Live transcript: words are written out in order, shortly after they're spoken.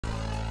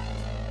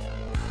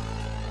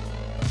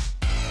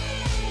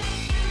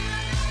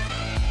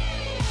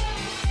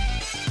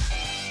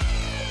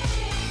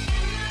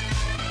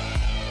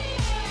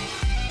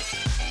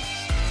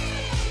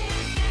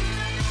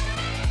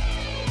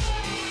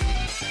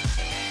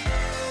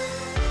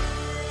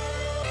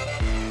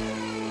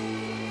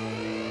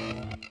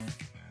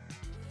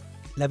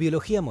La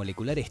biología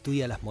molecular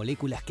estudia las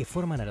moléculas que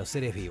forman a los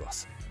seres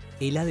vivos.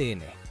 El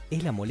ADN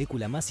es la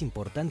molécula más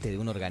importante de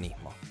un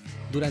organismo.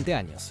 Durante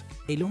años,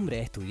 el hombre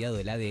ha estudiado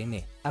el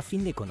ADN a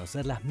fin de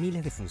conocer las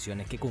miles de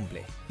funciones que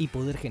cumple y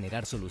poder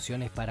generar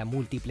soluciones para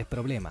múltiples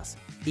problemas,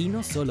 y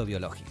no solo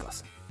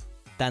biológicos.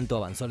 Tanto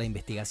avanzó la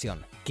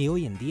investigación que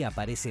hoy en día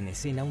aparece en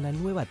escena una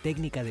nueva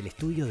técnica del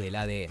estudio del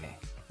ADN,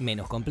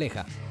 menos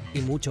compleja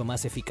y mucho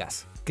más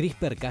eficaz,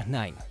 CRISPR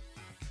Cas9.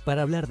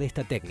 Para hablar de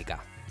esta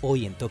técnica,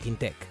 hoy en Toquin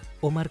Tech,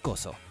 Omar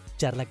Coso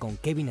charla con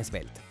Kevin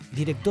Esvelt,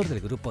 director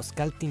del grupo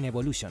Sculpting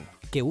Evolution,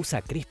 que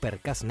usa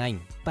CRISPR Cas9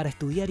 para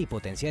estudiar y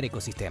potenciar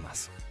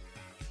ecosistemas.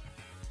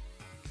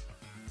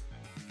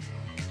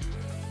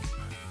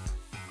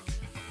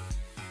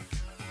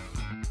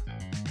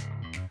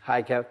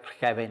 Hi,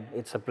 Kevin.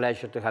 It's a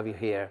pleasure to have you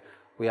here.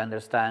 We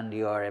understand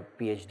you are a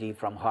PhD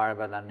from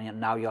Harvard and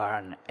now you are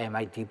an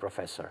MIT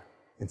professor.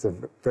 It's a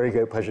very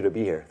great pleasure to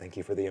be here. Thank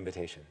you for the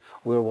invitation.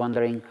 We were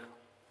wondering,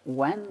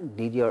 when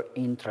did your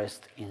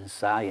interest in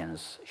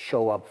science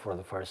show up for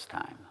the first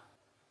time?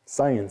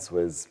 Science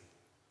was,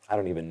 I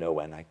don't even know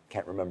when. I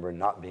can't remember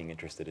not being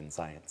interested in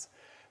science.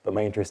 But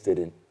my interest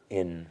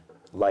in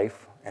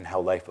life and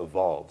how life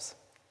evolves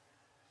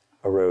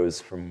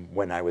arose from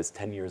when I was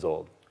 10 years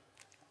old.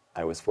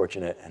 I was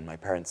fortunate and my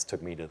parents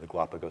took me to the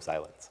Galapagos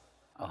Islands.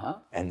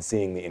 And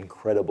seeing the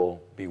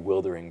incredible,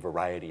 bewildering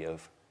variety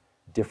of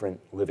different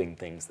living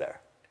things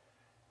there,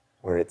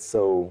 where it's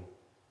so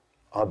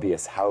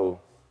obvious how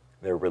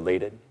they're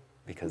related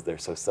because they're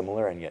so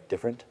similar and yet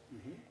different,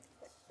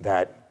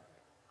 that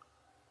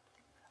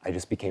I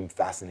just became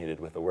fascinated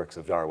with the works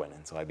of Darwin.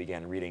 And so I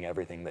began reading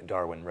everything that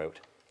Darwin wrote.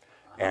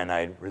 And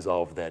I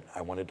resolved that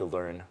I wanted to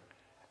learn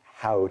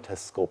how to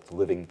sculpt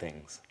living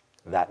things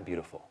that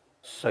beautiful.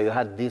 So you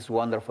had this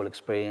wonderful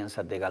experience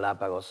at the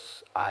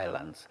Galapagos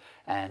Islands,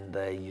 and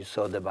you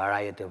saw the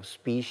variety of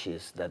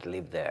species that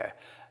live there.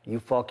 You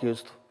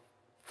focused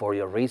for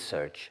your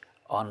research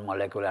on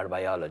molecular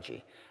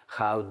biology.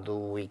 How do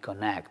we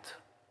connect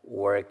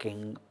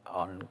working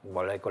on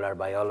molecular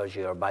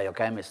biology or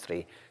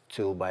biochemistry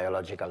to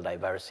biological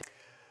diversity?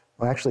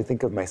 Well, I actually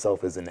think of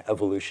myself as an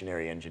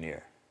evolutionary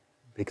engineer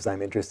because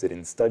I'm interested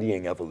in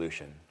studying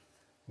evolution,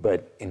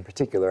 but in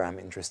particular, I'm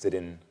interested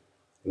in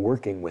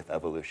working with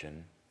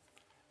evolution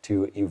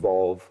to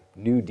evolve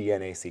new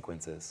DNA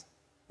sequences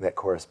that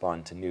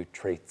correspond to new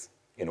traits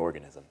in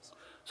organisms.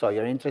 So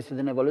you're interested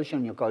in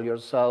evolution, you call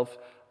yourself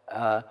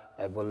an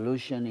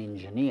evolution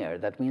engineer.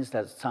 That means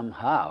that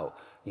somehow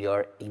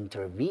you're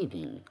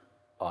intervening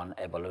on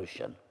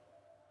evolution.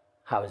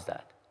 How is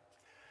that?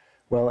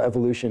 Well,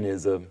 evolution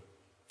is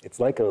it's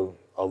like a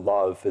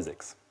law of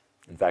physics.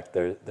 In fact,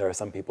 there are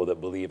some people that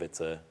believe it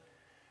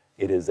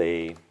is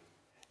a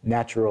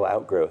natural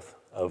outgrowth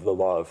of the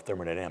law of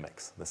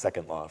thermodynamics, the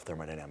second law of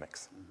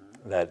thermodynamics,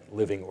 that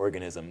living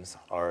organisms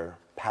are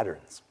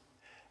patterns.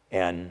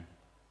 And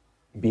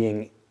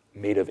being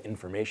made of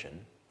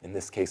information, in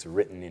this case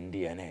written in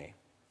DNA,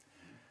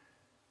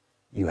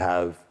 you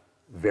have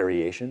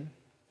variation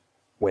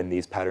when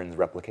these patterns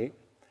replicate,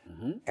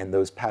 and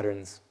those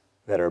patterns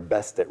that are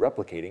best at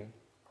replicating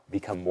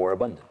become more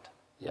abundant.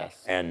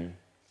 Yes. And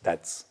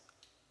that's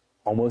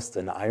almost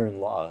an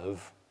iron law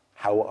of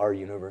how our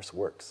universe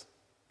works.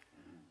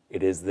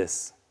 It is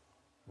this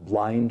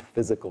blind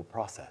physical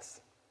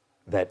process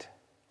that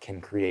can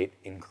create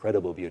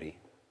incredible beauty,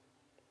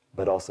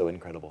 but also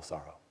incredible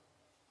sorrow.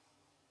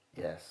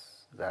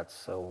 Yes,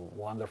 that's a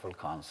wonderful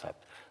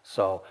concept.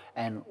 So,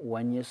 and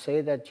when you say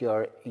that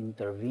you're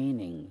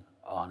intervening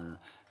on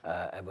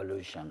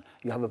evolution,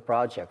 you have a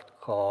project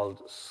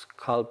called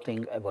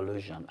Sculpting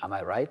Evolution, am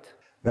I right?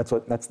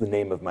 That's the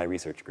name of my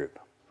research group.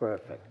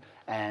 Perfect.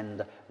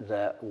 And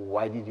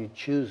why did you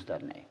choose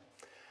that name?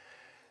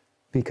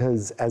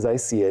 Because as I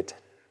see it,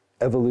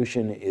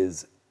 evolution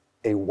is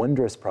a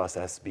wondrous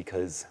process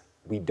because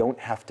we don't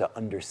have to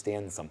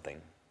understand something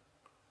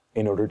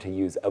in order to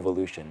use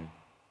evolution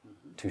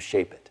to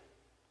shape it.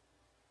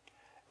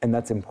 And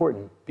that's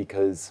important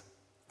because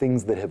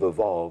things that have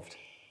evolved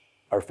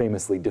are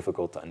famously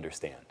difficult to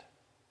understand.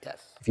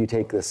 Yes. If you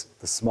take the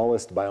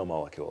smallest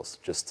biomolecules,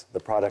 just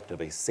the product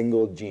of a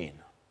single gene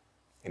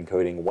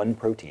encoding one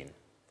protein,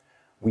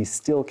 we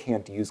still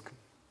can't use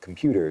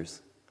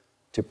computers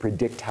to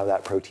predict how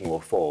that protein will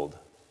fold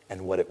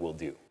and what it will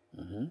do.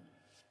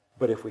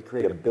 But if we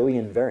create 1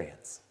 billion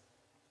variants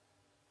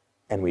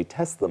and we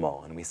test them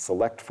all and we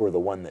select for the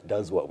one that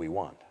does what we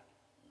want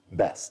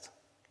best,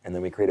 and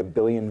then we create 1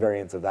 billion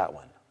variants of that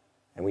one,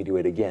 and we do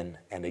it again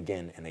and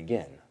again and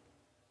again,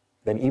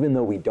 then even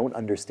though we don't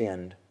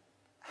understand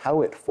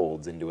how it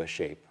folds into a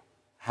shape,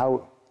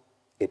 how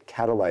it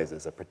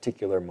catalyzes a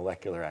particular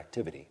molecular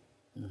activity,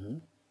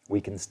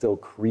 we can still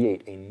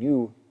create a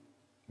new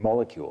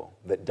molecule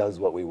that does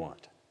what we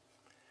want.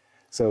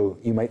 So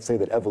you might say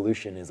that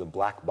evolution is a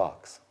black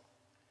box,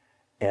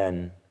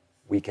 and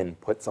we can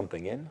put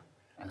something in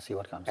And see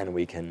what comes. and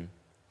we can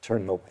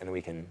turn the, and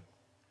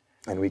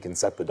we can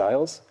set the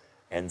dials,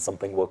 and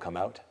something will come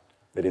out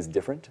that is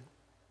different.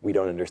 We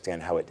don't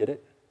understand how it did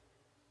it,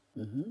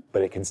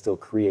 but it can still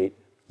create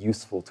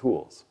useful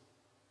tools.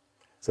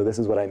 So this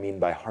is what I mean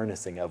by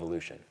harnessing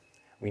evolution.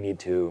 We need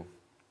to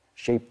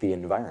shape the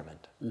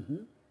environment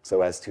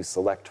so as to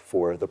select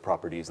for the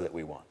properties that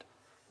we want.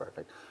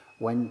 Perfect.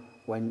 When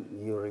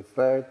you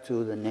refer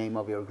to the name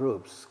of your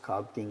group,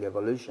 Sculpting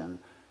Evolution,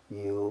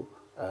 you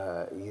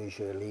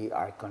usually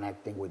are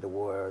connecting with the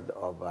word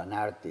of an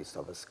artist,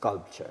 of a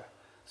sculpture.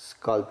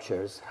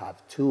 Sculptures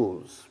have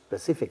tools,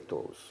 specific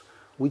tools.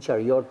 Which are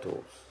your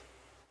tools?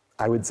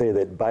 I would say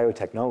that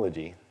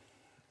biotechnology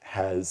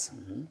has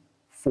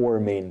four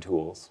main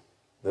tools.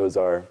 Those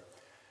are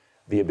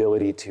the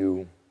ability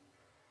to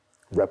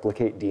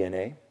replicate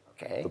DNA,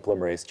 the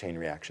polymerase chain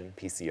reaction,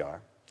 PCR,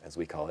 as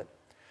we call it.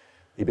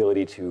 The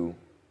ability to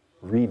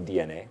read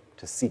DNA,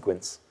 to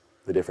sequence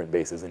the different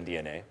bases in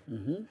DNA.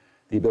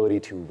 The ability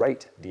to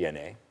write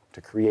DNA,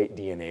 to create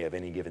DNA of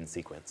any given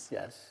sequence.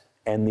 Yes.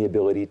 And the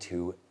ability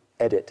to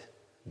edit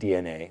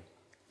DNA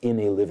in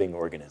a living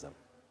organism.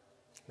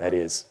 That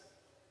is,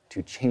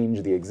 to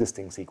change the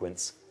existing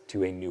sequence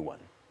to a new one,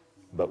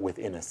 but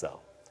within a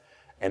cell.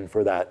 And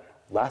for that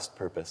last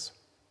purpose,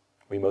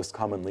 we most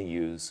commonly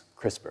use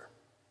CRISPR.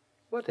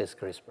 What is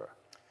CRISPR?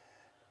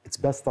 It's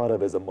best thought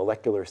of as a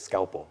molecular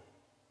scalpel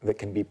that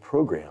can be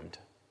programmed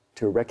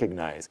to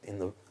recognize in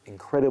the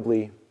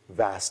incredibly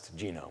vast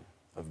genome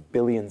of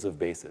billions of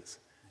bases,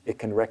 it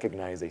can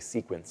recognize a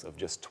sequence of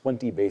just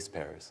 20 base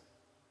pairs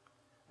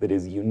that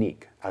is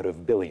unique out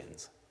of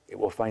billions. It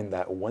will find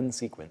that one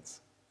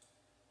sequence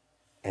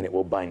and it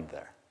will bind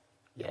there.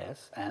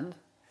 Yes, and?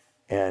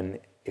 And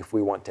if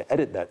we want to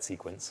edit that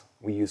sequence,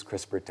 we use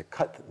CRISPR to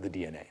cut the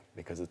DNA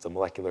because it's a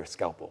molecular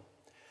scalpel.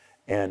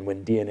 And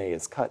when DNA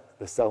is cut,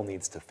 the cell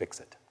needs to fix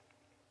it.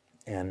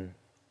 And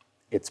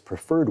its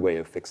preferred way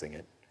of fixing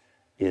it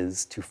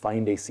is to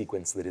find a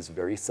sequence that is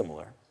very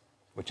similar,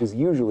 which is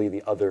usually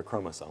the other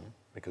chromosome,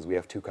 because we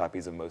have 2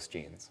 copies of most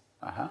genes.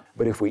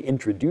 But if we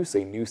introduce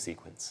a new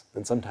sequence,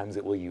 then sometimes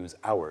it will use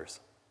ours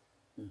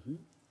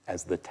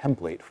as the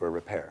template for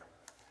repair.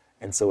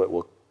 And so it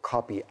will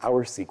copy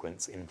our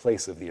sequence in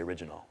place of the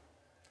original.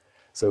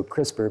 So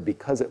CRISPR,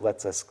 because it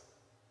lets us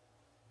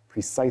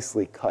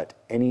precisely cut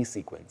any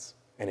sequence,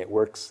 and it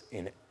works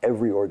in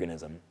every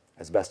organism,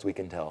 as best we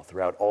can tell,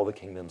 throughout all the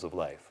kingdoms of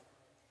life,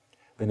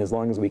 then as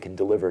long as we can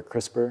deliver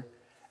CRISPR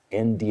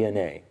and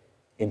DNA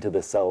into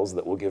the cells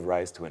that will give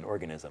rise to an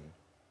organism,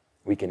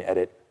 we can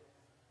edit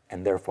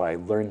and therefore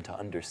learn to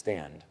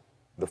understand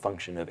the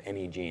function of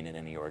any gene in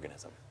any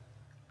organism.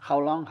 How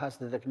long has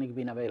the technique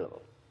been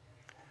available?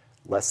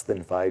 Less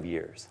than 5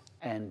 years.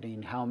 And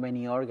in how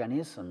many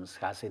organisms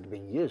has it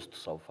been used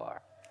so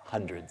far?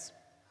 Hundreds,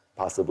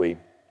 possibly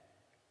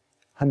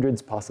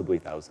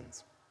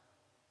thousands.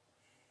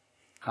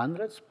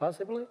 Hundreds,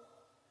 possibly?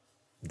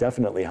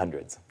 Definitely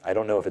hundreds. I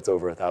don't know if it's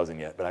over 1,000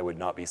 yet, but I would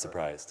not be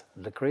surprised.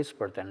 The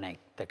CRISPR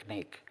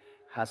technique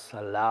has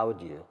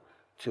allowed you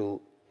to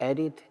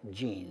edit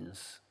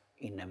genes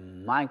in a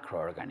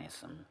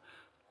microorganism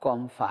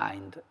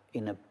confined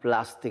in a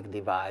plastic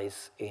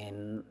device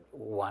in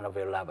one of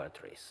your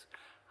laboratories.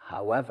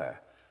 However,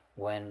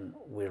 when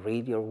we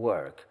read your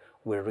work,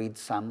 we read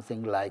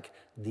something like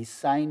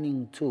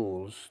designing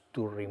tools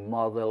to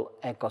remodel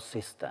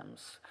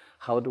ecosystems.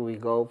 How do we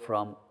go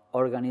from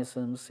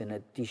organisms in a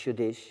tissue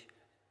dish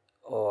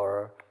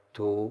or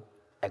to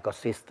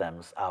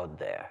ecosystems out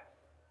there?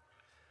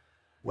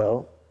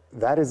 Well,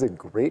 that is a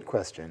great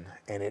question,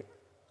 and it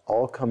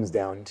all comes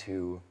down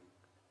to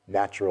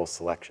natural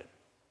selection.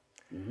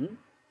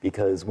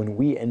 Because when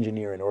we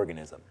engineer an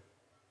organism,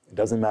 it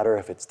doesn't matter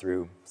if it's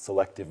through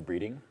selective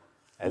breeding,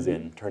 as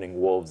in turning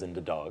wolves into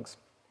dogs,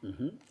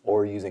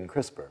 or using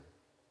CRISPR,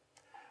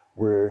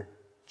 we're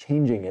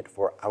changing it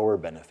for our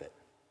benefit,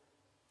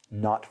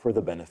 not for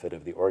the benefit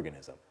of the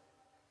organism.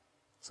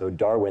 So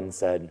Darwin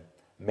said,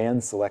 man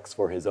selects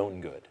for his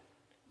own good,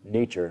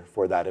 nature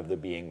for that of the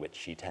being which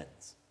she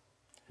tends.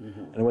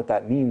 And what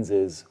that means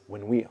is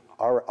when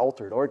our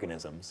altered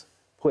organisms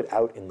put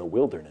out in the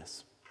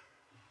wilderness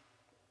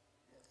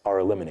are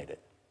eliminated.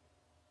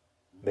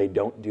 They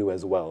don't do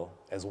as well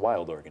as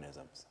wild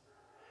organisms.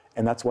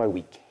 And that's why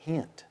we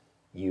can't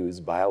use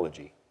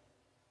biology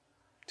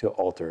to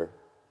alter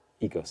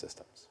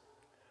ecosystems,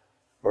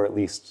 or at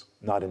least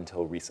not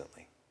until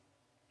recently.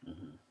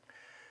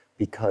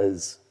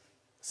 Because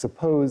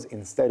suppose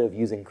instead of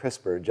using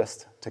CRISPR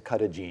just to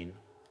cut a gene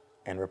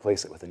and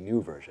replace it with a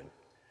new version,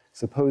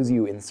 suppose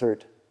you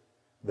insert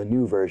the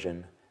new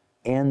version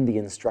and the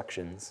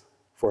instructions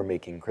for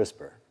making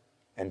CRISPR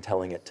and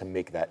telling it to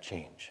make that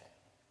change.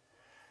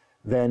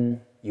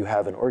 Then you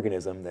have an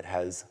organism that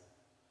has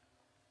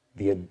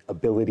the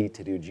ability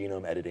to do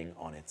genome editing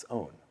on its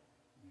own.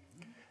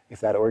 If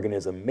that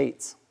organism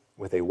mates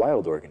with a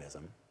wild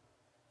organism,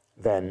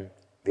 then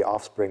the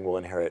offspring will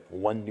inherit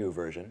one new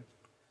version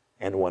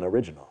and one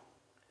original.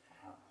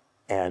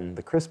 And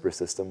the CRISPR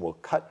system will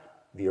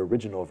cut the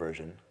original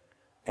version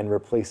and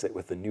replace it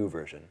with the new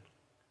version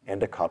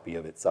and a copy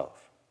of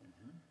itself.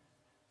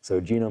 So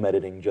genome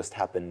editing just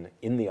happened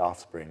in the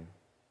offspring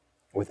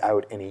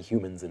without any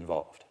humans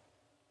involved.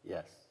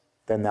 Yes.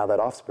 Then now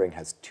that offspring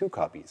has 2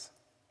 copies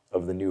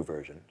of the new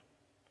version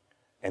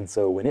And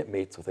so when it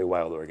mates with a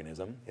wild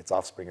organism, its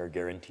offspring are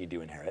guaranteed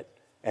to inherit,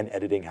 and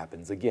editing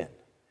happens again.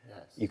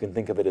 Yes. You can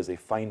think of it as a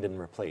find and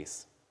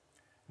replace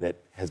that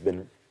has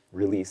been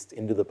released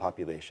into the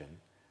population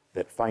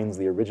that finds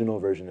the original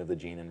version of the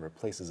gene and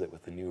replaces it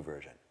with the new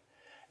version.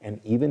 And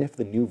even if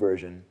the new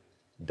version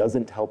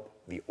doesn't help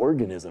the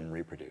organism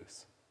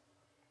reproduce,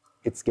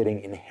 it's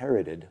getting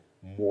inherited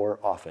more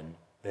often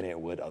than it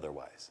would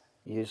otherwise.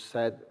 You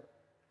said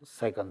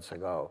seconds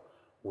ago,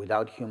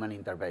 without human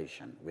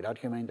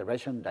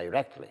intervention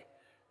directly,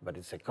 but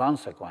it's a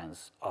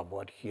consequence of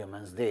what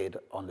humans did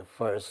on the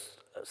first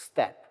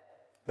step.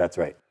 That's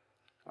right.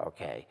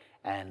 Okay,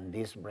 and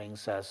this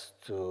brings us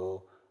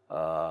to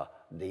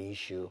the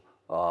issue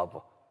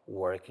of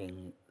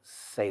working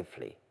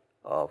safely,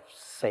 of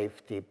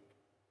safety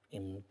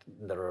in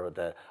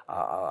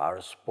our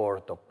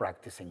sport of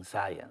practicing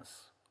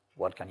science.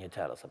 What can you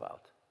tell us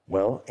about?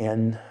 Well,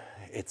 and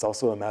it's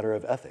also a matter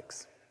of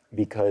ethics,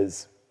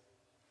 because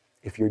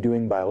if you're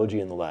doing biology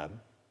in the lab,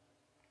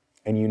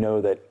 and you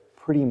know that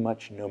pretty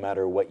much no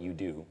matter what you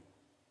do,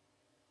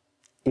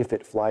 if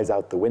it flies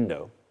out the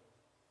window,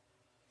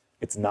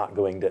 it's not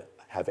going to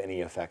have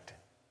any effect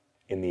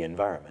in the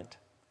environment,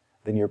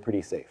 then you're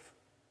pretty safe.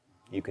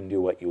 You can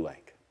do what you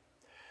like.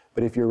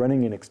 But if you're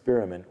running an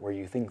experiment where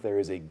you think there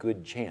is a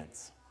good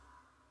chance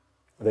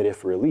that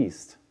if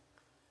released,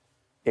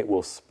 it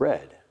will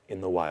spread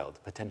in the wild,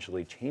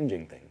 potentially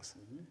changing things,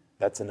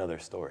 that's another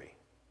story.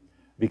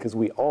 Because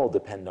we all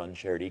depend on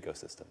shared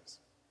ecosystems.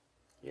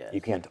 Yes.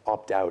 You can't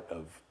opt out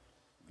of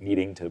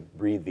needing to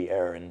breathe the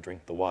air and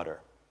drink the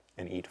water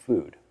and eat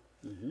food.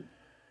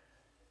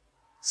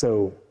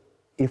 So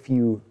if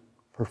you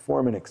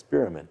perform an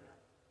experiment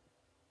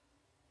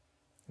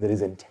that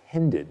is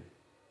intended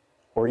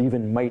or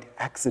even might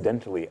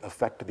accidentally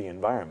affect the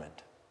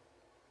environment,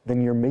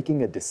 then you're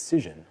making a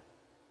decision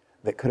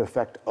that could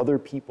affect other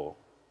people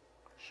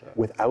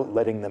without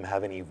letting them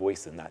have any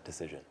voice in that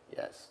decision.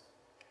 Yes.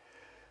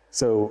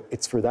 So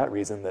it's for that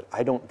reason that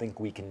I don't think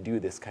we can do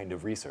this kind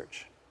of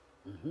research,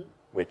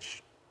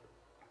 which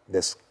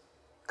this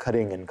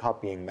cutting and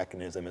copying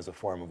mechanism is a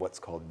form of what's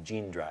called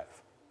gene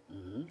drive.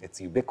 It's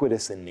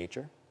ubiquitous in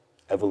nature.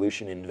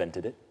 Evolution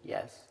invented it.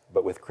 Yes.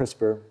 But with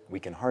CRISPR,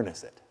 we can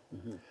harness it.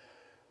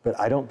 But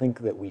I don't think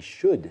that we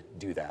should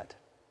do that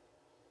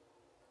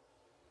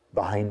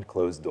behind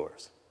closed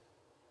doors.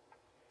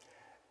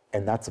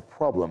 And that's a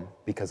problem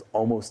because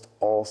almost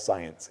all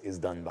science is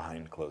done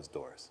behind closed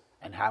doors.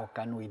 And how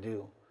can we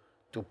do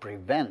to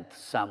prevent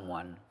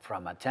someone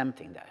from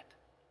attempting that?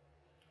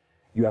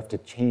 You have to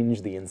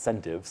change the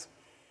incentives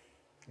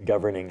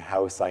governing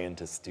how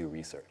scientists do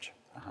research.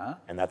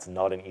 And that's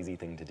not an easy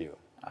thing to do.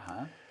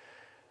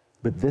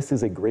 But this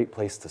is a great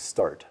place to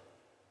start,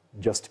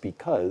 just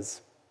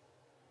because,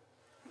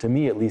 to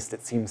me at least,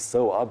 it seems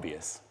so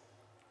obvious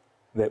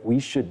that we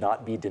should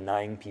not be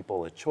denying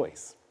people a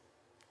choice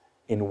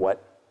in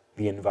what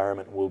the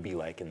environment will be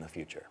like in the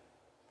future.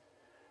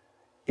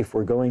 If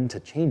we're going to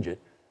change it,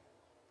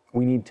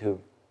 we need to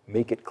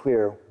make it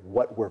clear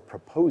what we're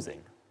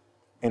proposing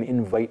and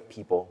invite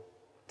people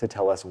to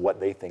tell us what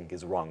they think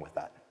is wrong with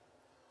that.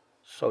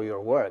 So your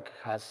work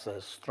has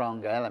a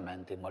strong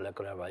element in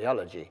molecular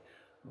biology,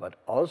 but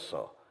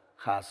also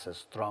has a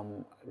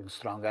strong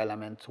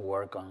element to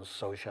work on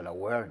social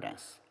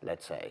awareness,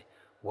 let's say.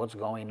 What's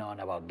going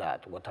on about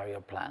that? What are your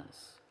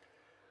plans?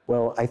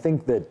 Well, I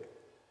think that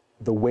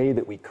the way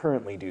that we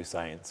currently do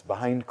science,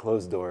 behind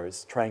closed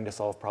doors, trying to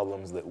solve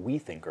problems that we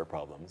think are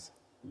problems,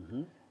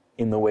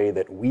 in the way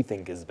that we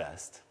think is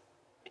best,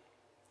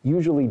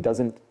 usually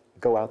doesn't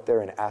go out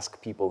there and ask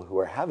people who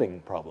are having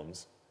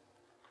problems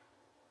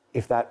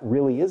if that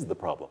really is the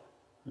problem.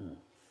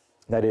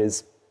 That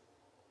is,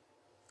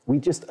 we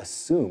just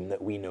assume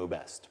that we know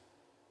best.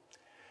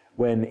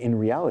 When in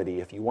reality,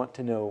 if you want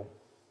to know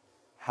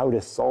how to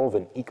solve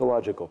an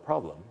ecological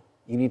problem,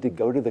 you need to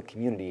go to the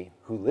community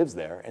who lives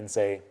there and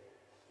say,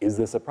 is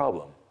this a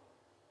problem?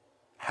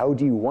 How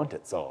do you want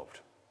it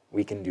solved?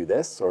 We can do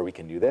this, or we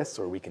can do this,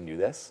 or we can do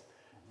this.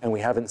 And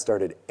we haven't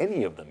started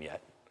any of them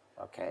yet.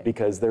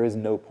 Because there is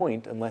no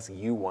point unless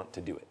you want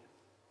to do it.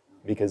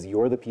 Because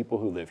you're the people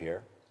who live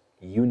here,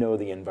 you know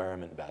the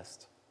environment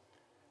best,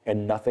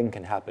 and nothing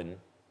can happen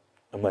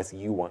unless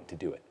you want to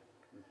do it.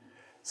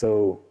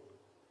 So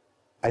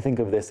I think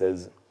of this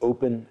as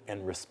open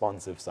and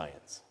responsive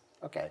science,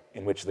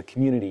 in which the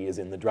community is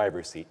in the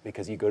driver's seat,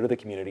 because you go to the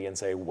community and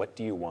say, what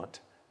do you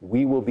want?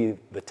 We will be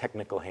the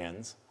technical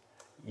hands.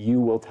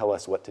 You will tell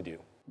us what to do.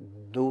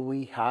 Do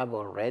we have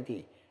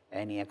already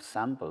any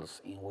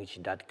examples in which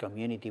that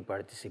community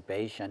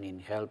participation in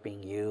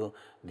helping you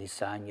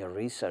design your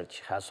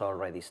research has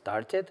already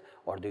started,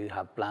 or do you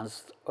have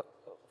plans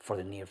for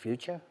the near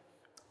future?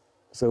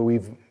 So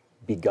we've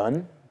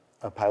begun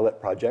a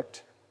pilot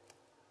project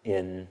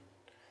in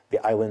the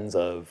islands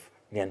of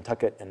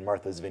Nantucket and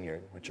Martha's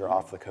Vineyard, which are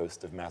off the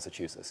coast of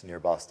Massachusetts near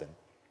Boston.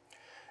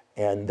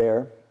 And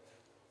there,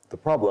 the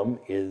problem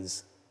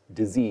is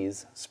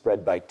disease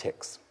spread by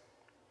ticks.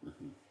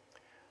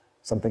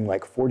 Something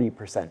like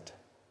 40%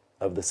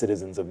 of the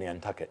citizens of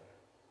Nantucket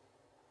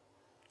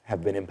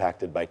have been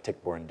impacted by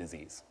tick-borne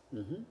disease.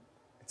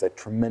 It's a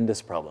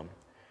tremendous problem.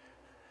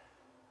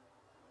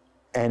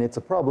 And it's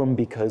a problem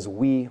because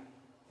we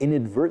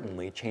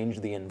inadvertently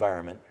change the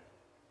environment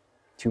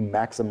to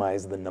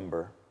maximize the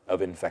number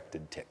of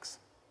infected ticks.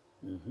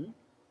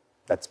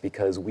 That's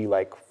because we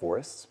like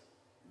forests.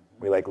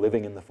 We like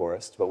living in the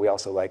forest, but we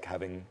also like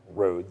having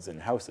roads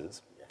and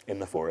houses in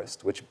the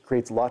forest, which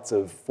creates lots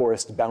of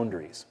forest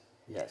boundaries.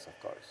 Yes, of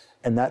course.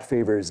 And that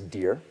favors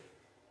deer,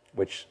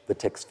 which the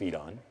ticks feed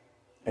on,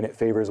 and it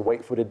favors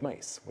white-footed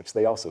mice, which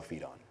they also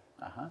feed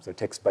on. So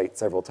ticks bite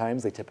several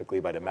times. They typically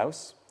bite a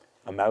mouse,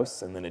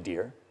 and then a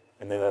deer,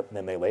 and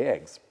then they lay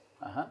eggs.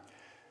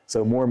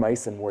 So more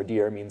mice and more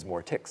deer means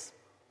more ticks.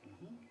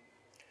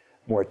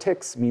 More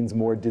ticks means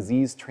more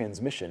disease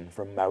transmission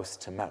from mouse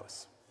to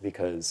mouse,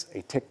 because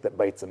a tick that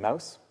bites a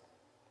mouse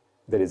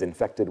that is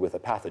infected with a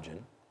pathogen,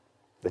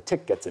 the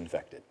tick gets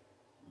infected.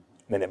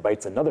 Then it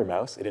bites another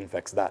mouse, it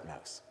infects that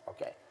mouse.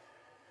 Okay.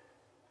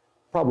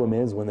 Problem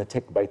is, when the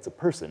tick bites a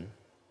person,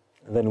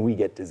 then we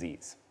get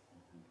disease.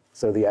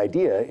 So the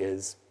idea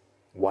is,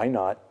 why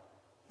not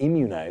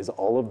immunize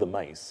all of the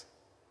mice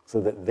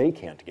so that they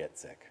can't get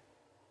sick?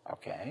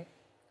 Okay.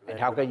 And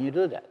how can you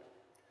do that?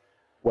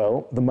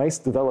 Well, the mice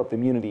develop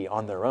immunity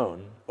on their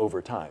own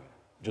over time,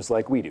 just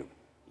like we do.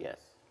 Yes.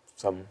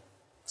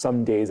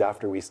 Some days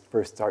after we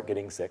first start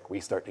getting sick,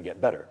 we start to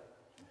get better.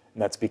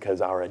 And that's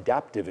because our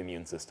adaptive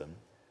immune system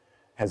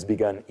has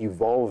begun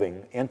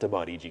evolving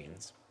antibody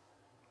genes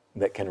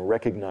that can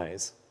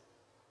recognize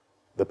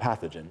the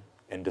pathogen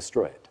and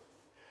destroy it.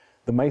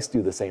 The mice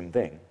do the same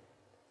thing.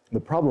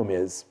 The problem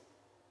is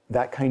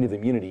that kind of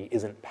immunity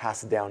isn't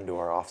passed down to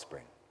our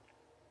offspring.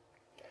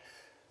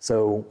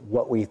 So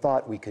what we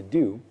thought we could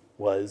do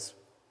was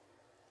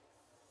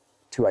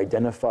to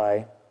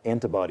identify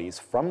antibodies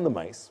from the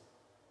mice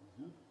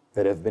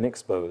that have been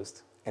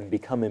exposed and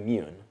become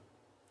immune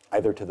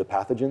either to the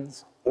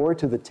pathogens or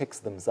to the ticks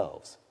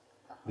themselves,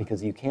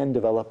 because you can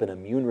develop an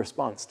immune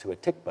response to a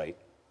tick bite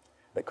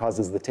that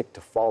causes the tick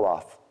to fall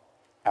off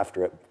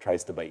after it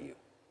tries to bite you.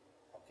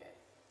 Okay.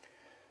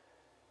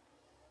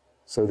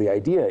 So the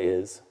idea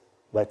is,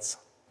 let's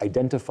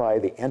identify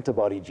the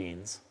antibody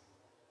genes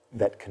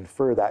that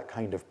confer that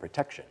kind of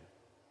protection.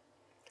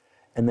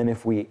 And then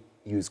if we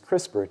use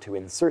CRISPR to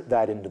insert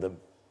that into the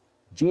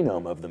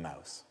genome of the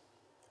mouse,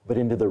 but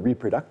into the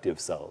reproductive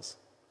cells,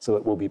 so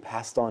it will be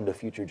passed on to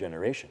future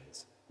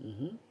generations,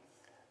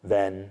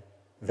 then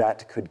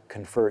that could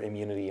confer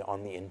immunity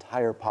on the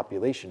entire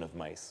population of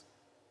mice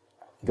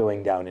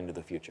going down into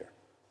the future.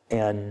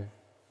 And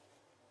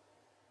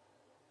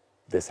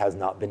this has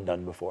not been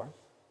done before.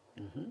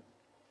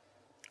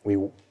 We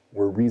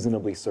were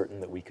reasonably certain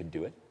that we could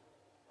do it.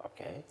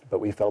 Okay. But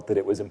we felt that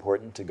it was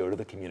important to go to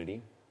the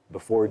community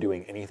before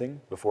doing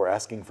anything, before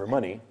asking for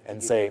money,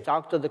 and say,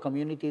 talk to the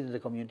community. Did the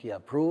community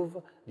approve?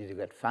 Did you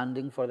get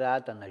funding for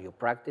that? And are you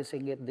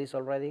practicing this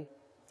already?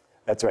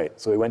 That's right.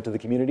 So we went to the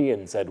community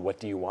and said, what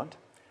do you want?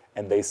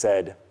 And they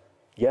said,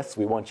 yes,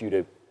 we want you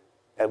to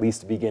at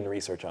least begin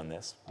research on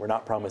this. We're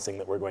not promising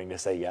that we're going to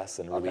say yes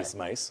and release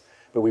mice,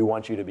 but we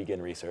want you to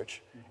begin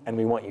research. And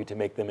we want you to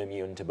make them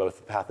immune to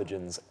both the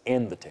pathogens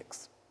and the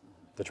ticks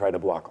to try to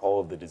block all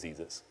of the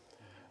diseases.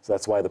 So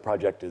that's why the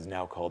project is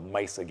now called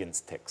Mice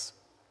Against Ticks,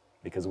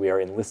 because we are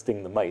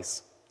enlisting the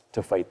mice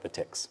to fight the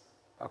ticks.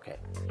 Okay.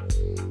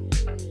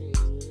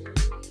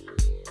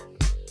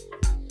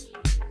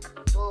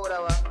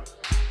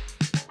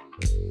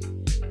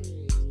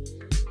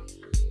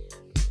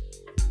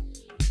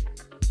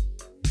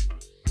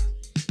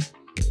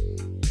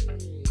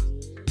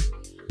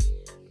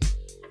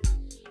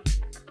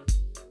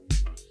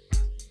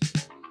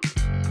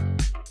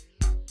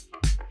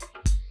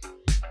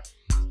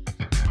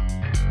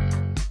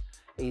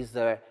 Is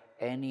there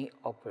any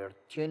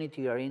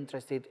opportunity you're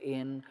interested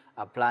in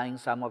applying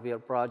some of your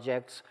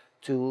projects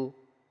to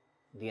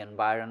the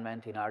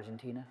environment in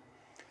Argentina?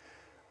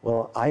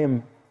 Well, I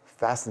am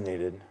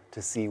fascinated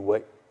to see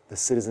what the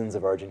citizens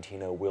of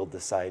Argentina will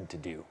decide to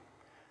do,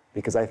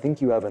 because I think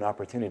you have an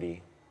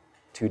opportunity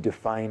to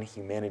define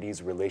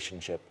humanity's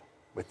relationship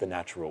with the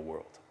natural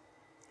world.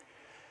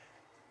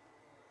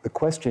 The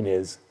question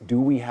is, do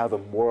we have a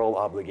moral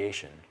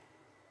obligation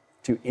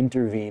to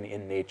intervene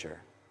in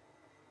nature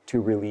to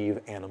relieve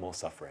animal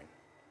suffering?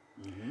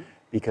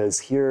 Because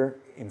here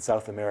in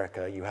South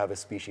America, you have a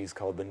species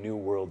called the New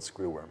World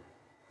screwworm.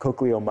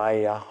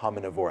 Cochleomyia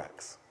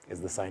hominivorax is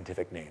the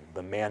scientific name,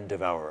 the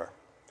man-devourer.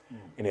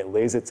 And it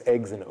lays its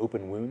eggs in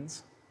open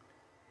wounds,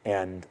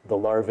 and the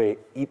larvae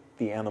eat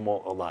the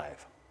animal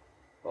alive.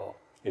 Oh.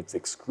 It's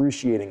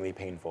excruciatingly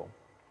painful,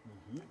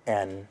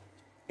 and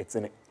it's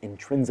an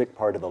intrinsic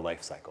part of the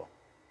life cycle.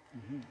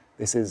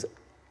 This is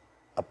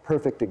a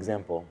perfect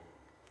example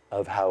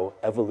of how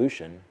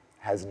evolution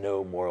has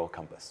no moral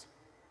compass.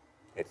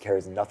 It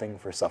cares nothing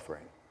for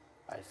suffering.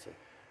 I see.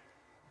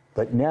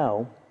 But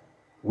now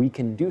we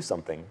can do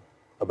something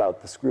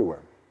about the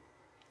screwworm.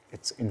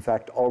 It's in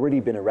fact already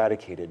been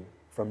eradicated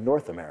from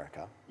North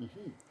America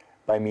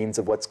by means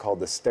of what's called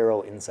the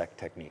sterile insect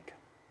technique.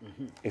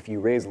 If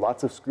you raise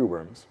lots of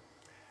screwworms,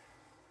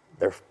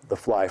 the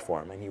fly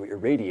form, and you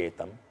irradiate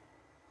them,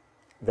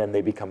 then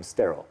they become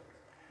sterile.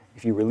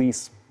 If you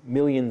release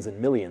millions and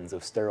millions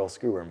of sterile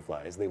screwworm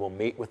flies, they will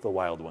mate with the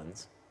wild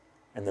ones,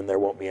 and then there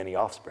won't be any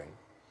offspring.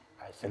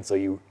 And so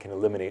you can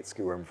eliminate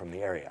screwworm from the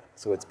area.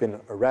 So it's been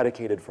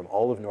eradicated from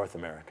all of North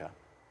America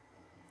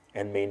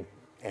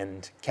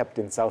and kept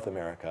in South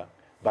America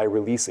by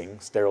releasing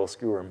sterile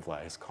screwworm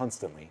flies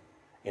constantly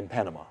in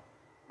Panama.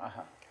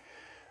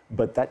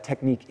 But that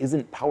technique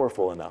isn't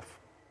powerful enough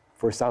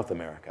for South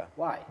America.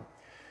 Why?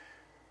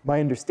 My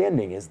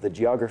understanding is the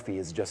geography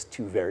is just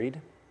too varied,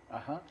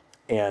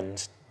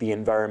 and the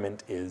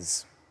environment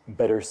is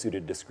better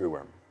suited to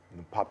screwworm.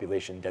 The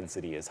population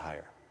density is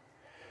higher.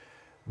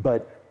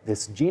 But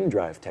this gene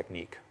drive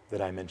technique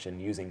that I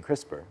mentioned using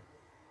CRISPR,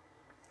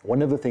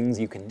 one of the things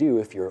you can do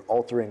if you're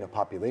altering a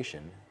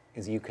population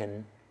is you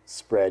can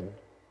spread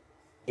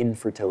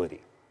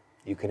infertility.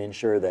 You can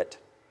ensure that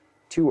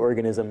two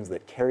organisms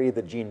that carry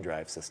the gene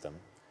drive system,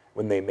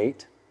 when they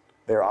mate,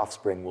 their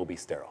offspring will be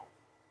sterile.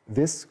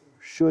 This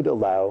should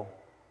allow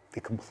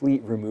the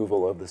complete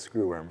removal of the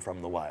screwworm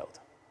from the wild.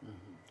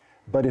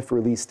 But if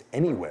released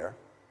anywhere,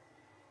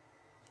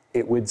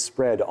 it would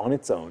spread on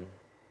its own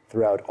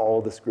throughout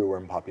all the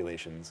screwworm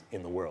populations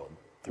in the world,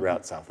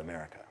 throughout South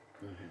America.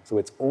 So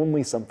it's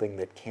only something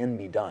that can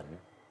be done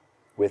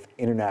with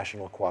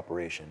international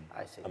cooperation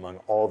among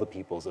all the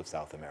peoples of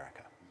South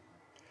America.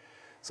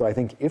 So I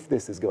think if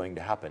this is going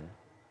to happen,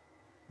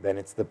 then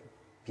it's the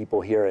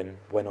people here in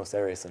Buenos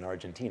Aires in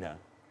Argentina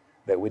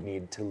that would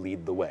need to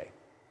lead the way.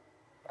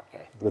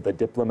 With a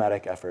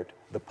diplomatic effort,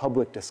 the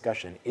public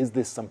discussion, is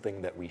this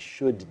something that we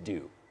should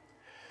do?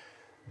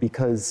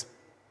 Because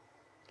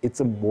it's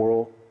a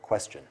moral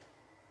question.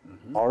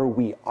 Are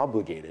we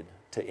obligated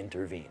to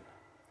intervene?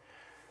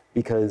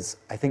 Because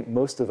I think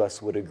most of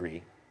us would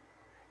agree,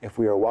 if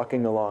we are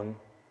walking along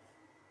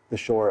the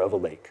shore of a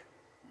lake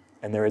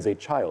and there is a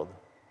child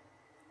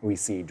we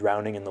see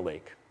drowning in the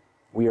lake,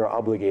 we are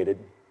obligated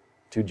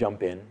to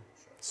jump in,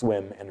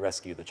 swim, and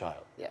rescue the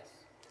child. Yes.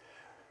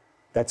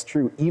 That's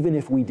true even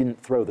if we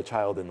didn't throw the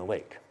child in the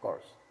lake. Of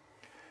course.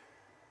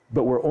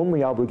 But we're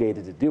only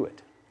obligated to do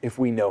it if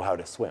we know how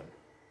to swim.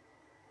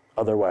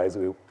 Otherwise,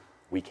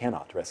 we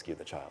cannot rescue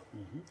the child.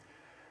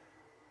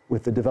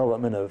 With the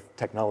development of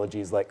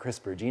technologies like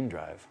CRISPR gene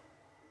drive,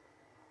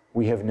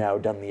 we have now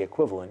done the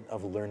equivalent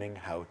of learning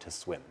how to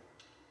swim.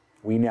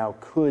 We now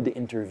could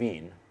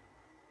intervene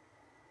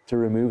to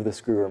remove the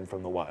screwworm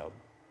from the wild.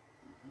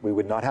 We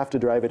would not have to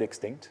drive it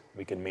extinct.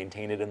 We can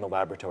maintain it in the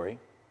laboratory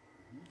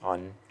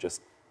on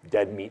just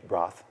dead meat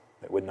broth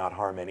that would not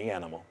harm any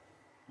animal.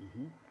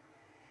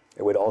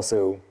 It would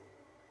also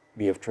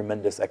be of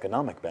tremendous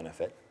economic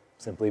benefit,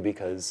 simply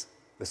because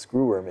the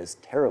screwworm is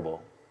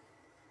terrible,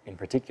 in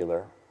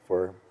particular,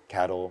 for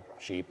cattle,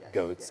 sheep,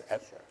 goats,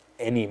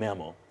 any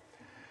mammal.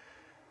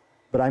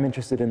 But I'm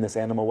interested in this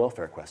animal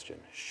welfare question.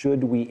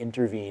 Should we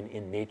intervene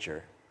in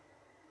nature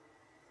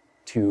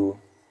to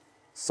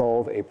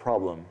solve a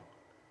problem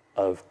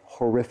of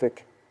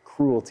horrific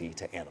cruelty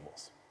to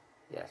animals?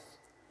 Yes.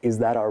 Is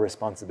that our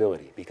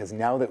responsibility? Because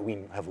now that we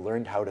have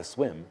learned how to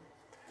swim,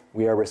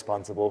 we are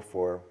responsible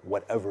for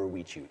whatever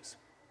we choose.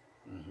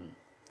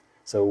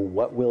 So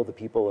what will the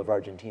people of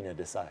Argentina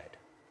decide?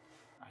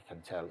 I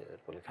can tell you it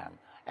will come.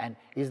 And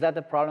is that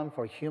a problem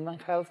for human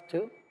health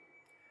too?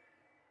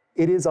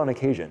 It is on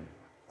occasion.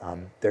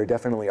 There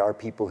definitely are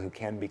people who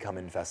can become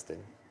infested.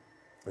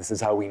 This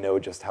is how we know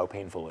just how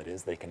painful it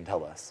is. They can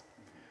tell us.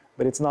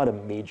 But it's not a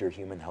major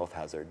human health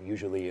hazard.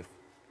 Usually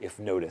if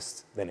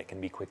noticed, then it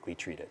can be quickly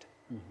treated.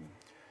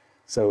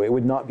 So it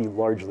would not be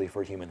largely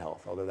for human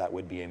health, although that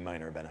would be a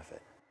minor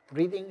benefit.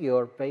 Reading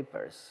your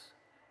papers,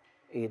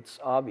 it's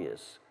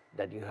obvious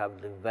that you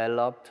have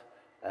developed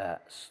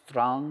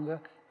strong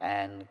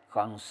and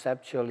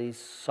conceptually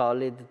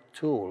solid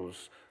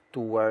tools to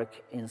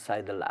work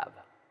inside the lab.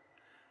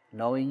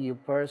 Knowing you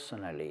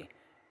personally,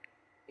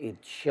 it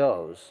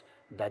shows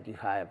that you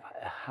have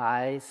a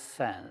high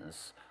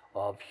sense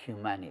of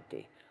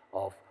humanity,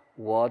 of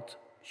what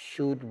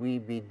should we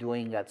be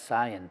doing as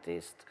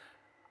scientists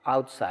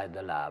outside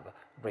the lab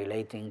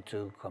relating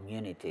to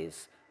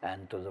communities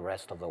and to the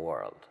rest of the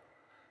world.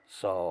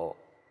 So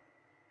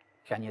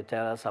can you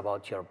tell us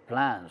about your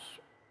plans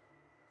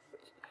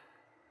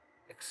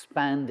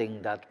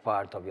expanding that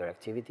part of your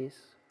activities?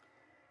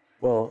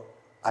 Well,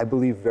 I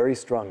believe very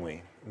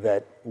strongly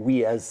that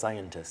we as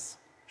scientists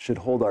should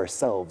hold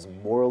ourselves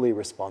morally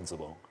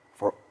responsible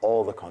for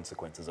all the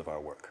consequences of our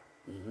work.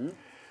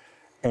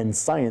 And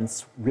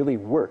science really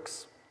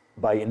works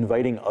by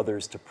inviting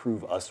others to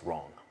prove us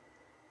wrong.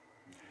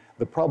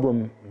 The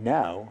problem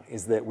now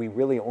is that we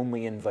really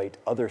only invite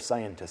other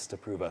scientists to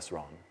prove us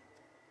wrong,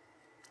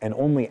 and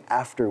only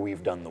after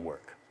we've done the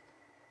work.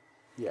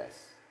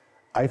 Yes.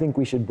 I think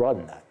we should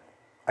broaden that.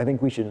 I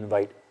think we should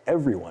invite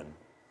everyone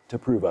to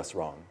prove us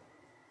wrong,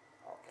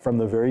 from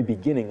the very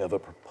beginning of a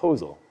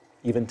proposal,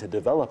 even to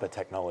develop a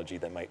technology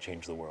that might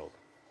change the world.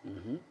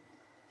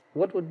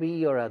 What would be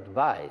your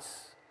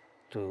advice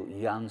to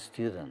young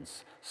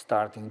students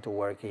starting to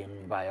work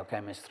in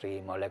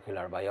biochemistry,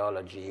 molecular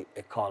biology,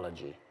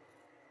 ecology?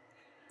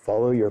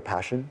 Follow your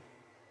passion,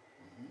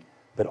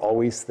 but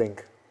always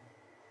think,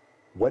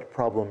 what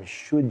problem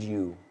should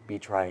you be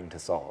trying to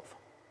solve?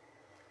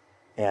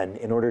 And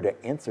in order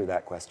to answer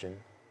that question,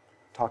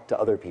 talk to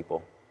other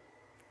people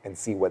and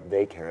see what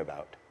they care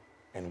about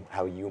and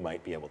how you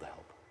might be able to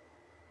help.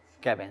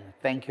 Kevin,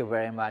 thank you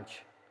very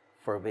much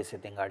for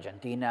visiting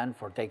Argentina and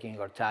for taking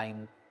your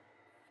time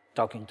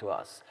talking to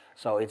us.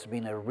 So it's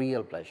been a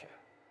real pleasure.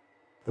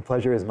 The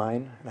pleasure is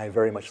mine, and I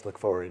very much look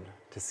forward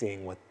to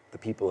seeing what the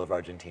people of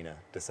Argentina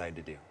decide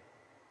to do.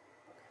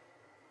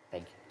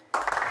 Thank you.